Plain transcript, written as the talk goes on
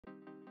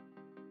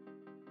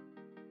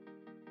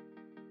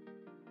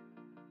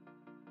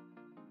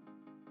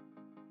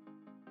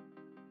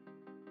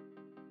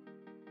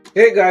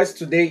Hey guys,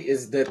 today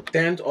is the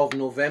 10th of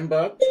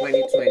November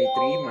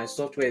 2023. My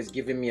software is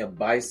giving me a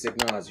buy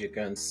signal, as you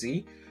can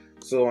see.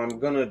 So I'm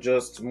gonna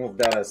just move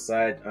that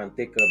aside and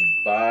take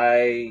a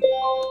buy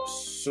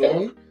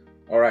soon.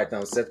 All right,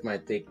 and set my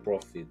take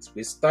profits.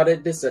 We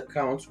started this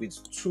account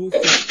with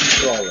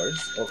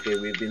 $250. Okay,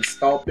 we've been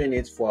scalping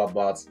it for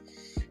about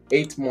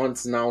 8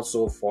 months now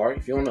so far.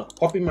 If you want to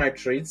copy my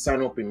trade,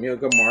 sign up in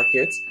Mega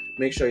Market.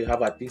 Make sure you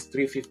have at least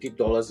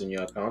 $350 in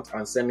your account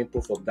and send me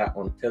proof of that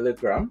on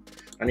Telegram.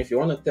 And if you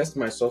want to test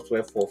my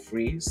software for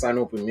free, sign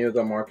up in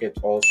Mega Market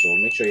also.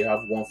 Make sure you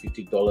have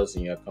 $150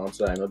 in your account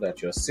so I know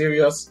that you're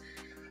serious.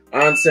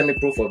 And send me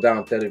proof of that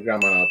on Telegram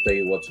and I'll tell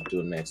you what to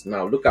do next.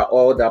 Now, look at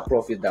all that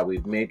profit that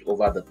we've made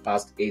over the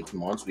past 8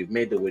 months. We've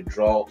made the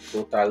withdrawal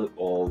total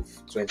of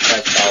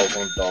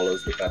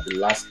 $25,000. Look at the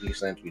last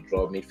recent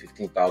withdrawal, made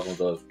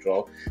 $15,000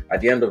 withdrawal.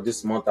 At the end of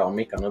this month, I'll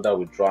make another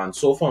withdrawal. And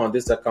so far on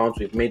this account,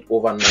 we've made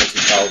over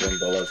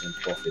 $90,000 in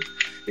profit.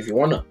 If you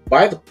want to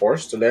buy the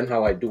course to learn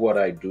how I do what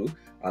I do,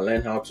 and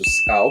learn how to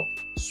scalp,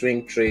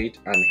 swing trade,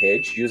 and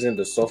hedge using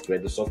the software.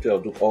 The software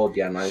will do all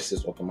the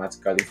analysis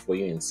automatically for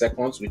you in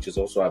seconds, which is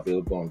also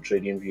available on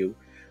TradingView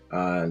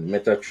and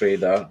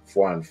MetaTrader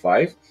 4 and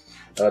 5.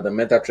 The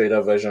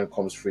MetaTrader version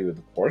comes free with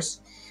the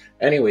course.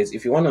 Anyways,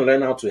 if you want to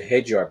learn how to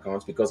hedge your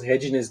account, because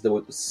hedging is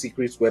the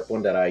secret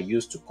weapon that I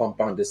use to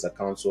compound this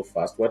account so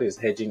fast. What is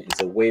hedging?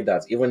 It's a way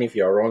that even if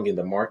you're wrong in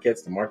the market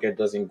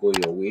doesn't go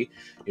your way,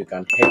 you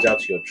can hedge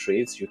out your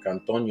trades, you can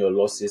turn your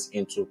losses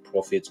into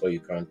profits, or you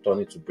can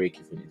turn it to break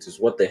even. It is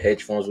what the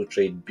hedge funds who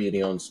trade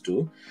billions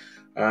do.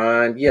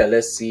 And yeah,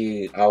 let's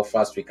see how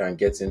fast we can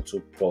get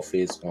into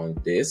profits on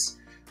this.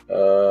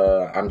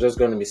 I'm just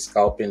going to be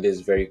scalping this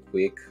very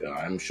quick.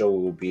 I'm sure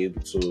we will be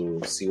able to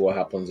see what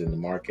happens in the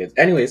market.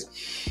 Anyways,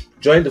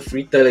 join the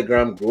free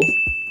Telegram group.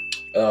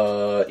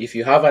 If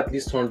you have at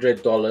least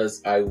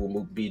 $100, I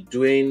will be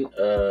doing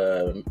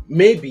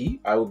maybe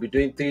I will be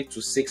doing 3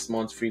 to 6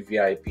 months free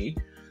VIP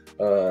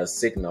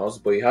signals,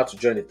 but you have to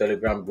join the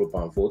Telegram group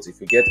and vote.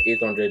 If you get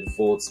 800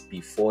 votes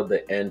before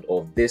the end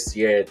of this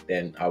year,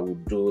 then I will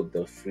do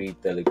the free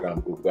Telegram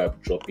group where I'm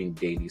dropping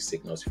daily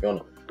signals. If you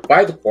want to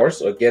buy the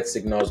course or get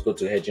signals, go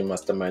to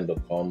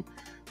hedgingmastermind.com.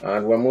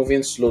 And we're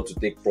moving slow to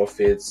take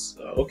profits.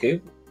 Okay,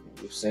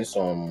 we've seen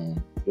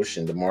some push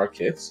in the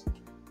market.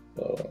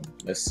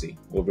 Let's see.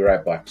 We'll be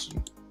right back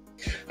soon.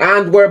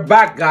 And we're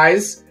back,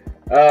 guys.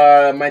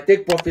 My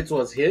take profit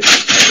was hit.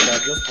 I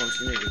just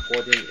continued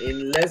recording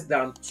in less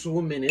than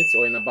 2 minutes,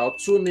 or in about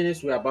 2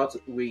 minutes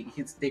we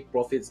hit take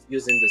profits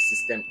using the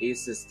system A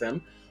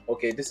system.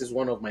 Okay, this is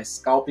one of my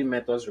scalping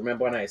methods.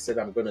 Remember when I said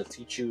I'm going to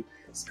teach you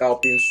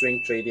scalping,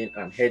 swing trading,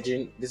 and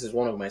hedging? This is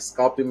one of my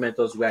scalping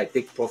methods where I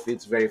take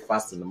profits very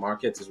fast in the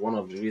market. It's one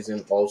of the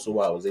reasons also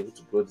why I was able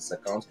to grow this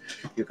account.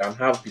 You can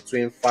have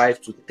between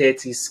 5 to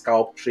 30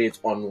 scalp trades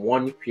on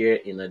one pair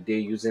in a day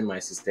using my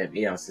system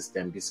A and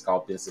system B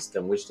scalping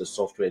system, which the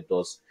software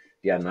does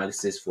the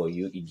analysis for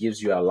you. It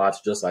gives you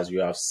alerts, just as you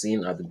have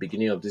seen at the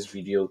beginning of this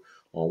video,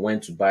 on when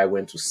to buy,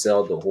 when to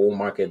sell, the whole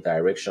market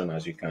direction.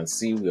 As you can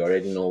see, we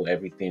already know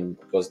everything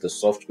because the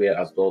software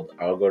has done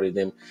the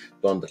algorithm,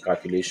 done the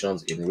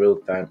calculations in real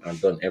time, and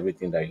done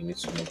everything that you need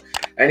to know.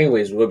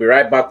 Anyways, we'll be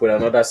right back with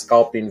another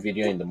scalping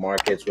video in the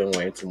markets when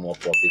we're into more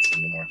profits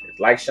in the market.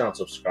 Like, share, and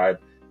subscribe.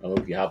 I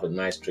hope you have a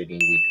nice trading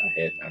week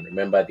ahead. And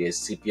remember, there's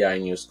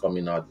CPI news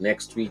coming out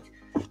next week.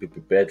 Be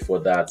prepared for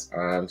that.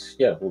 And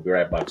yeah, we'll be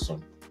right back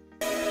soon.